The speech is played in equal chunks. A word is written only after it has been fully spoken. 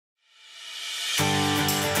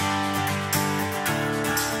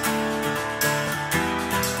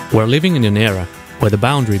We're living in an era where the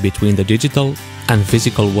boundary between the digital and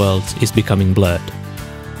physical worlds is becoming blurred.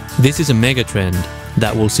 This is a megatrend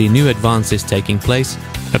that will see new advances taking place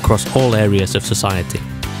across all areas of society.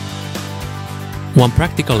 One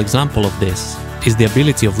practical example of this is the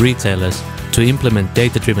ability of retailers to implement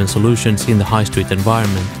data-driven solutions in the high street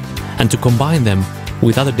environment and to combine them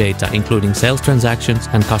with other data including sales transactions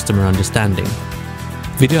and customer understanding.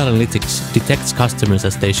 Video analytics detects customers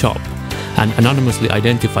as they shop and anonymously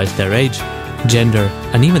identifies their age, gender,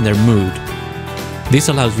 and even their mood. This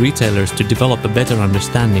allows retailers to develop a better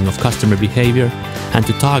understanding of customer behavior and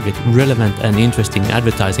to target relevant and interesting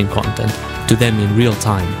advertising content to them in real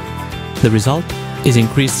time. The result is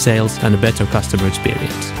increased sales and a better customer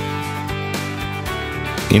experience.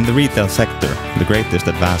 In the retail sector, the greatest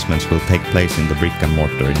advancements will take place in the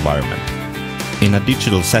brick-and-mortar environment. In a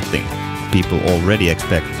digital setting, people already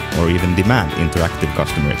expect or even demand interactive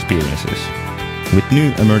customer experiences. With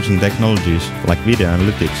new emerging technologies like video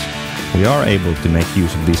analytics, we are able to make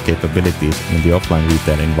use of these capabilities in the offline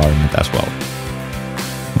retail environment as well.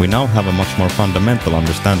 We now have a much more fundamental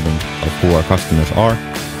understanding of who our customers are,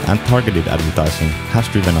 and targeted advertising has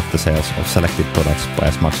driven up the sales of selected products by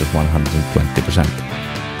as much as 120%.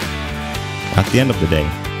 At the end of the day,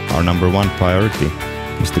 our number one priority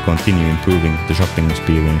is to continue improving the shopping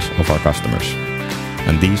experience of our customers,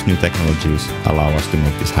 and these new technologies allow us to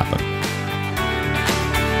make this happen.